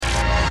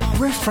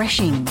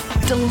Refreshing,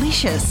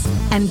 delicious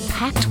and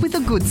packed with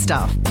the good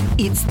stuff.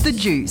 It's The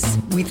Juice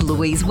with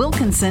Louise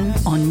Wilkinson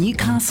on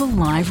Newcastle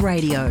Live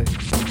Radio.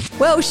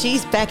 Well,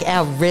 she's back,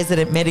 our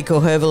resident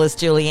medical herbalist,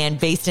 Julianne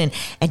Beeston,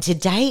 and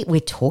today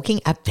we're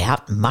talking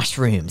about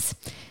mushrooms.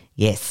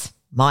 Yes,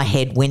 my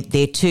head went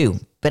there too,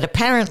 but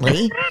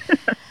apparently...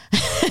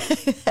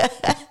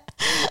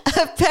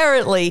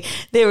 Apparently,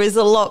 there is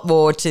a lot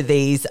more to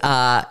these,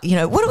 what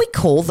do we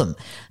call them?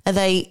 Are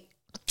they,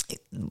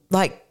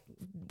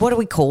 what do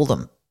we call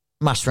them?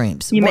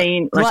 Mushrooms. You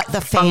mean like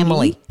the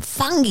family?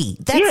 Fungi.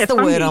 That's the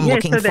word I'm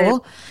looking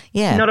for.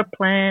 Yeah. Not a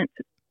plant,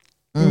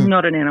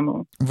 not an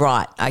animal.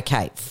 Right.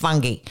 Okay.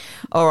 Fungi.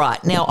 All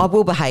right. Now, I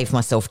will behave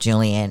myself,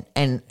 Julianne,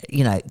 and,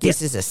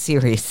 this is a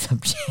serious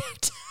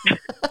subject.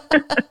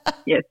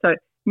 Yeah, so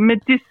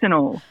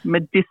medicinal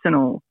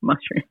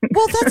mushrooms.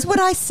 Well, that's what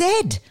I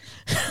said.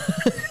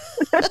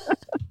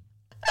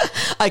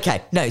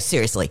 Okay, no,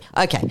 seriously.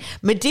 Okay,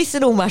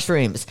 medicinal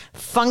mushrooms,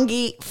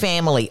 fungi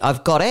family.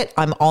 I've got it.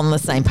 I'm on the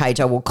same page.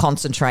 I will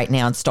concentrate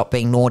now and stop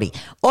being naughty.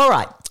 All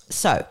right,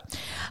 so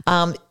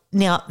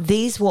now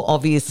these will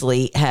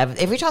obviously have,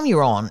 every time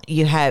you're on,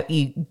 you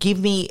give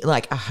me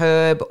like a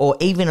herb or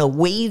even a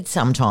weed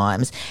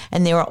sometimes,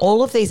 and there are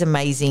all of these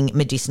amazing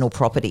medicinal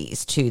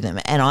properties to them,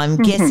 and I'm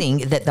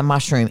guessing that the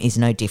mushroom is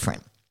no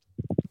different.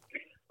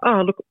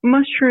 Oh, look,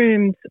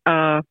 mushrooms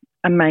are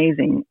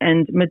amazing,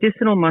 and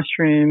medicinal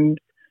mushrooms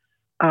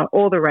are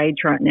all the rage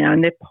right now,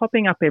 and they're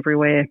popping up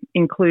everywhere,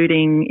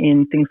 including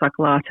in things like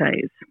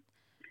lattes.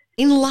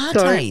 In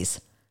lattes?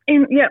 So,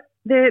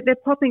 they're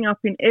popping up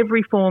in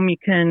every form you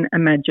can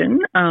imagine.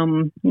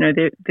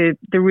 They're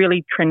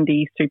really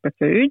trendy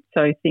superfoods.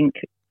 So think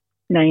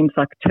names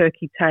like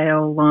turkey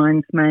tail,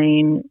 lion's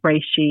mane,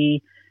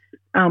 reishi.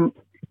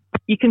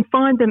 You can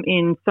find them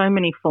in so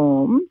many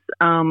forms.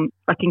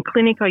 Like in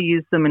clinic, I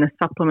use them in a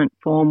supplement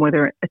form,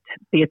 whether it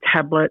be a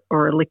tablet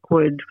or a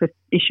liquid for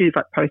issues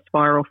like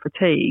post-viral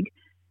fatigue.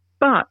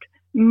 But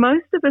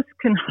most of us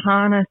can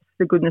harness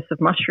the goodness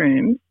of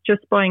mushrooms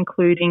just by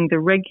including the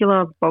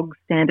regular bog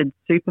standard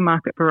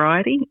supermarket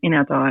variety in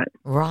our diet.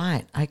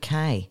 Right,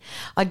 okay.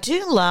 I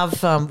do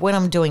love, when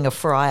I'm doing a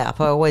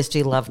fry-up, I always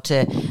do love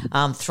to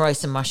throw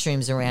some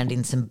mushrooms around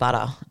in some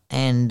butter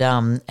and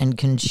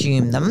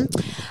consume them.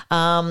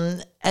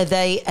 Are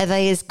they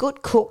as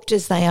good cooked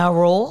as they are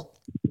raw?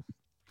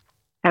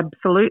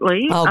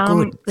 Absolutely. Oh,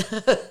 good.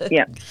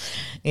 Yeah.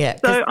 Yeah.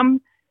 So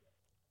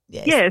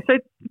yes. Yeah, so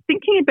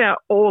thinking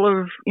about all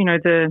of,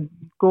 the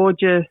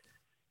gorgeous,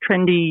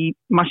 trendy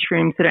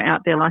mushrooms that are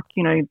out there, like,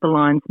 the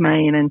lion's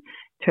mane and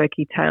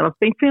turkey tail, I've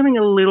been feeling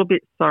a little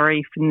bit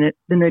sorry for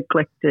the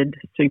neglected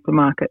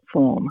supermarket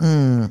form.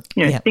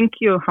 Think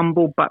your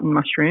humble button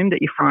mushroom that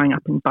you're frying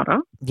up in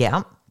butter.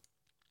 Yeah.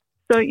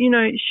 So,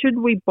 should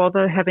we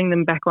bother having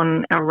them back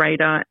on our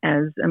radar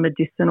as a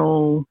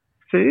medicinal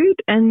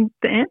food? And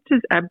the answer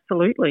is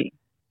absolutely.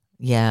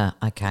 Yeah,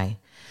 okay.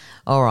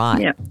 All right.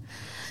 Yeah.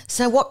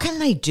 So what can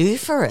they do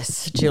for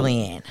us,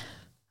 Julianne?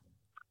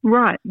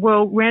 Right.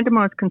 Well,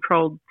 randomised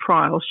controlled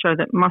trials show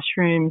that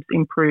mushrooms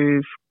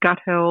improve gut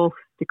health,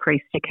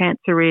 decrease your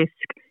cancer risk,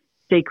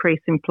 decrease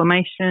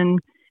inflammation,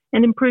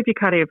 and improve your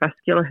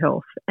cardiovascular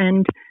health.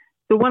 And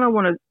the one I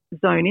want to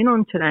zone in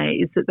on today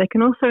is that they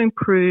can also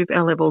improve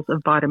our levels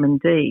of vitamin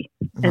D.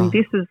 And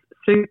this is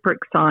super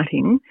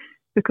exciting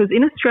because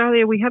in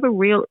Australia we have a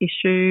real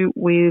issue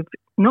with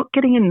not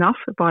getting enough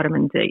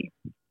vitamin D.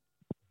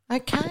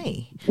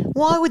 Okay.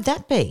 Why would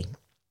that be?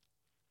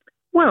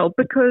 Well,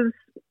 because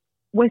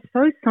we're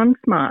so sun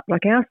smart.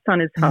 Like our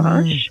sun is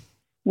harsh.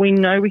 We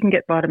know we can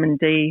get vitamin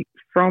D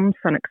from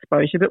sun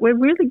exposure, but we're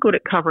really good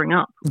at covering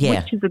up,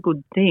 which is a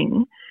good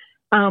thing.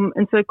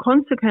 And so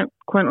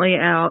consequently,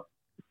 our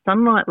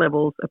sunlight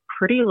levels are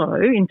pretty low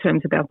in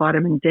terms of our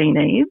vitamin D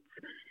needs.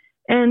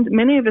 And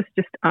many of us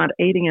just aren't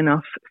eating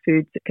enough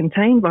foods that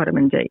contain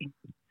vitamin D.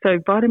 So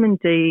vitamin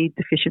D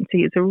deficiency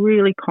is a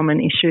really common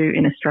issue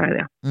in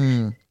Australia.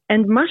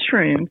 And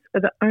mushrooms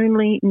are the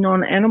only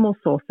non-animal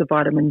source of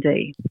vitamin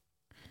D.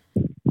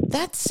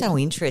 That's so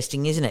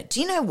interesting, isn't it? Do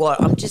you know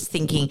what? I'm just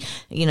thinking,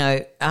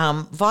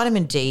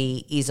 vitamin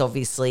D is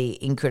obviously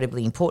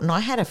incredibly important. I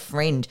had a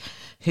friend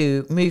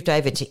who moved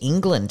over to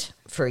England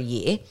for a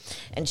year,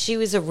 and she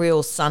was a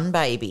real sun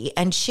baby,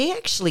 and she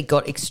actually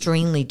got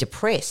extremely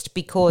depressed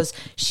because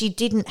she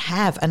didn't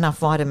have enough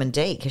vitamin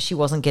D because she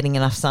wasn't getting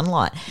enough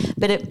sunlight.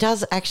 But it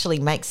does actually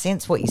make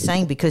sense what you're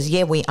saying because,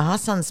 we are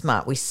sun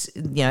smart. We,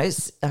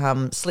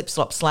 slip,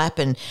 slop, slap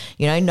and,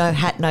 no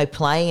hat, no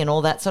play and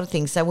all that sort of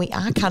thing. So we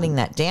are cutting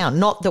that down.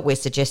 Not that we're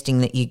suggesting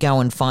that you go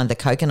and find the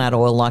coconut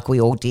oil like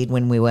we all did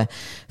when we were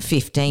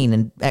 15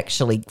 and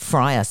actually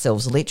fry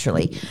ourselves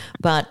literally.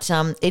 But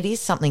it is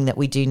something that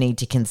we do need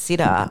to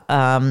consider,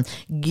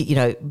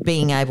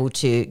 being able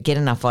to get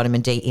enough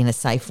vitamin D in a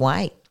safe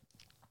way.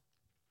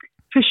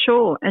 For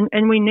sure.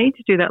 And we need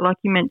to do that, like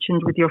you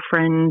mentioned with your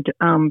friend,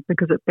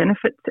 because it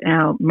benefits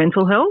our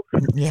mental health.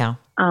 Yeah.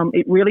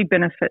 It really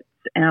benefits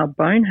our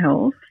bone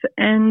health.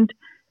 And,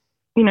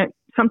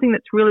 something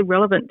that's really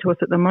relevant to us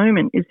at the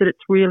moment is that it's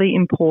really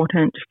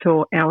important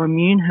for our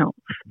immune health.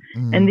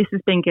 And this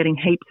has been getting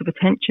heaps of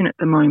attention at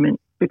the moment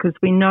because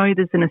we know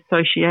there's an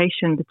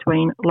association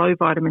between low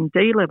vitamin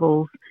D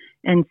levels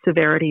and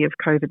severity of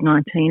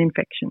COVID-19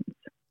 infections.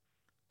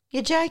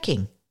 You're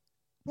joking?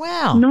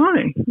 Wow.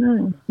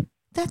 No.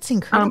 That's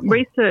incredible.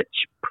 Research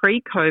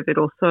pre-COVID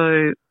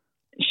also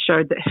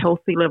showed that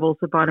healthy levels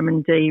of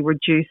vitamin D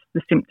reduce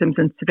the symptoms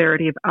and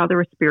severity of other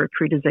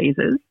respiratory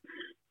diseases.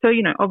 So,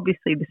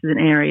 obviously this is an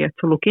area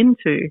to look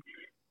into,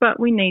 but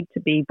we need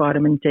to be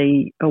vitamin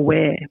D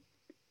aware.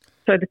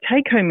 So the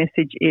take-home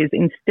message is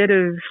instead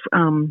of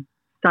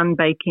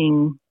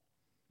sunbaking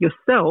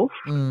yourself,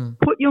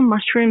 put your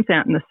mushrooms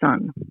out in the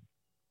sun.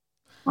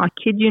 I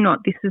kid you not,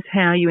 this is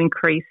how you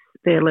increase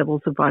their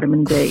levels of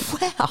vitamin D.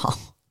 Wow.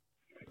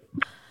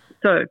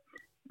 So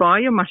buy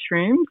your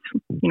mushrooms,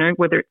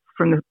 whether it's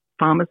from the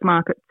farmers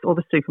markets or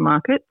the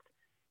supermarkets,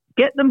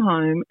 get them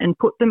home and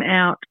put them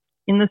out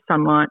in the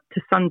sunlight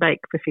to sunbake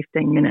for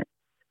 15 minutes.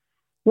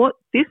 What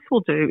this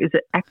will do is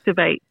it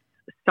activates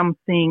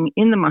something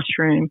in the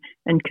mushroom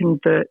and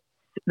converts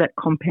that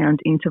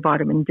compound into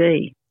vitamin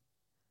D.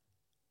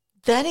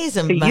 That is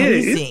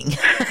amazing.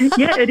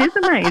 Yeah, it is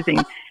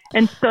amazing.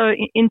 And so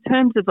in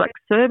terms of like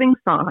serving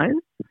size,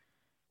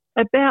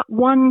 about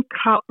 1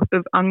 cup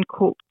of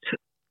uncooked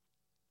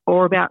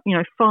or about,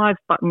 5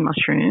 button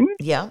mushrooms,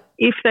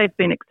 if they've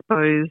been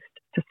exposed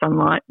to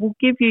sunlight, will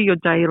give you your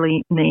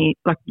daily need,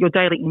 like your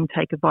daily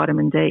intake of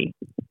vitamin D.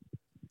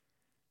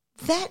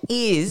 That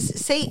is,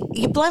 see,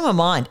 you blow my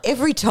mind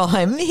every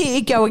time. Here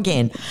you go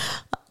again.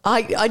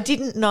 I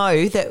didn't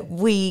know that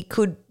we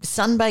could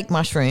sunbake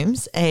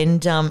mushrooms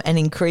and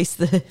increase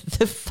the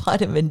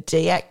vitamin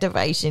D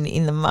activation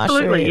in the mushroom.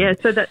 Absolutely, yeah.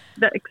 So that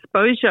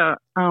exposure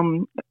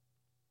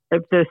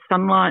of the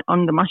sunlight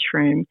on the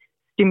mushroom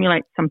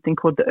stimulates something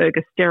called the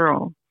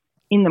ergosterol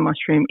in the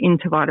mushroom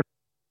into vitamin.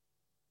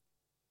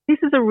 This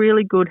is a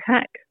really good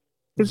hack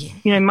because,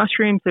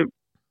 mushrooms are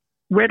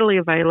readily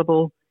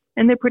available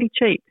and they're pretty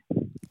cheap.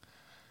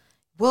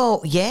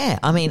 Well, yeah.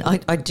 I mean,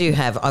 I do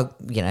have,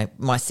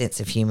 my sense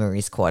of humour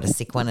is quite a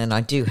sick one, and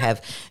I do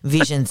have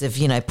visions of,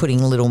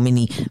 putting little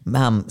mini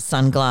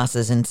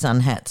sunglasses and sun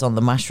hats on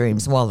the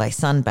mushrooms while they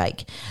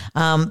sunbake.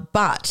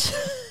 But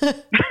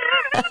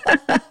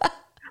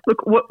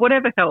look,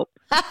 whatever helps.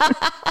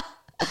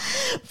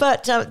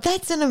 But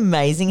that's an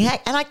amazing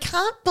hack, and I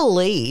can't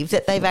believe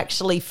that they've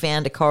actually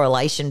found a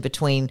correlation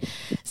between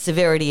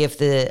severity of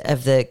the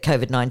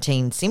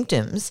COVID-19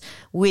 symptoms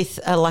with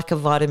a lack of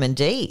vitamin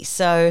D.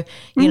 So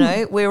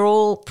we're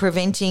all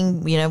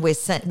preventing. We're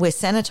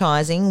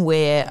sanitizing,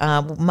 we're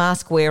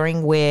mask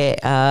wearing, we're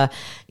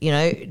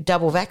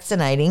double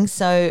vaccinating.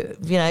 So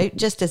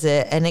just as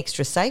an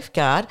extra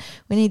safeguard,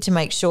 we need to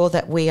make sure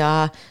that we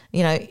are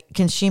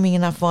consuming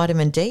enough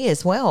vitamin D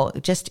as well.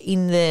 Just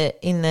in the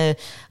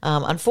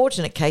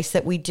unfortunate case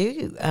that we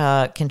do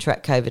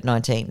contract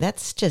COVID-19.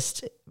 That's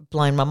just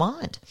blown my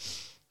mind.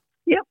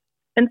 Yep.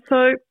 And so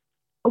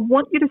I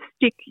want you to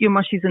stick your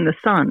mushies in the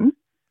sun.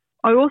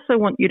 I also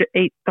want you to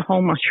eat the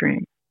whole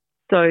mushroom.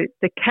 So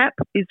the cap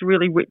is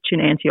really rich in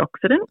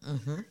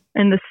antioxidants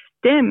and the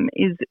stem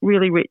is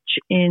really rich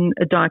in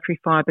a dietary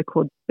fibre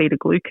called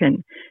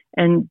beta-glucan.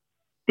 And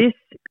this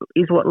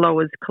is what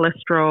lowers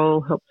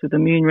cholesterol, helps with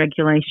immune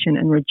regulation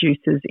and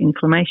reduces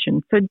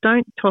inflammation. So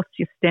don't toss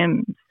your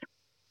stems.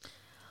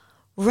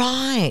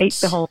 Right. Eat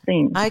the whole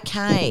thing.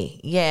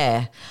 Okay,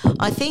 yeah.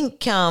 I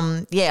think,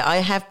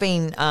 I have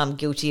been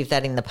guilty of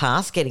that in the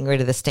past, getting rid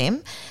of the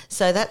stem.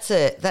 So that's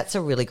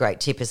a really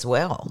great tip as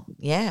well.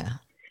 Yeah.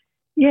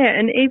 Yeah,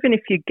 and even if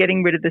you're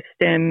getting rid of the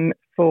stem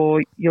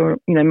for your,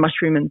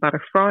 mushroom and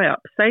butter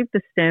fry-up, save the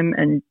stem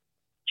and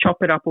chop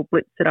it up or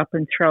blitz it up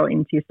and throw it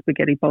into your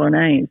spaghetti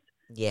bolognese.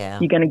 Yeah.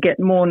 You're going to get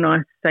more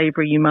nice,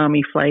 savoury,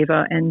 umami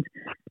flavour and,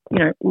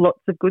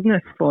 lots of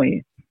goodness for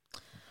you.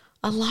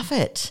 I love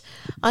it.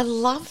 I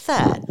love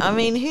that. I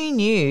mean, who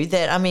knew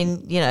that? I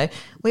mean,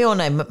 we all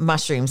know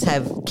mushrooms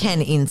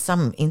can in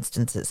some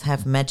instances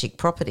have magic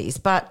properties,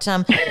 but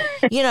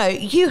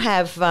you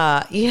have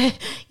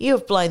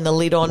blown the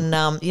lid on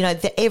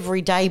the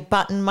everyday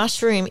button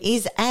mushroom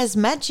is as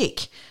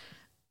magic.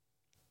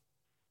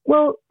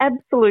 Well,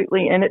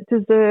 absolutely, and it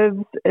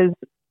deserves as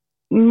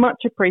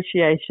much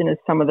appreciation as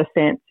some of the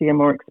fancier,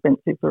 more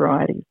expensive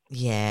varieties.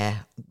 Yeah,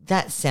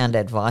 that's sound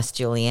advice,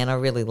 Julianne. I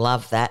really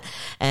love that.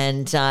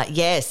 And, so,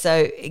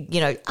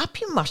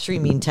 up your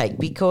mushroom intake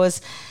because,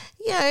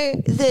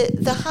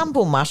 the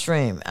humble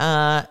mushroom,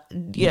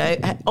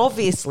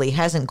 obviously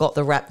hasn't got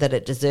the rap that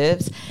it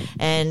deserves.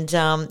 And,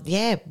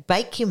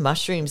 bake your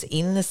mushrooms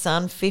in the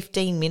sun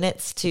 15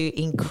 minutes to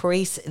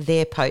increase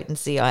their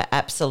potency. I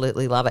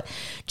absolutely love it.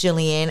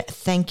 Julianne,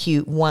 thank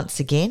you once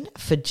again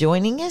for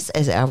joining us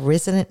as our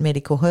resident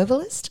medical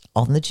herbalist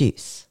on The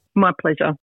Juice. My pleasure.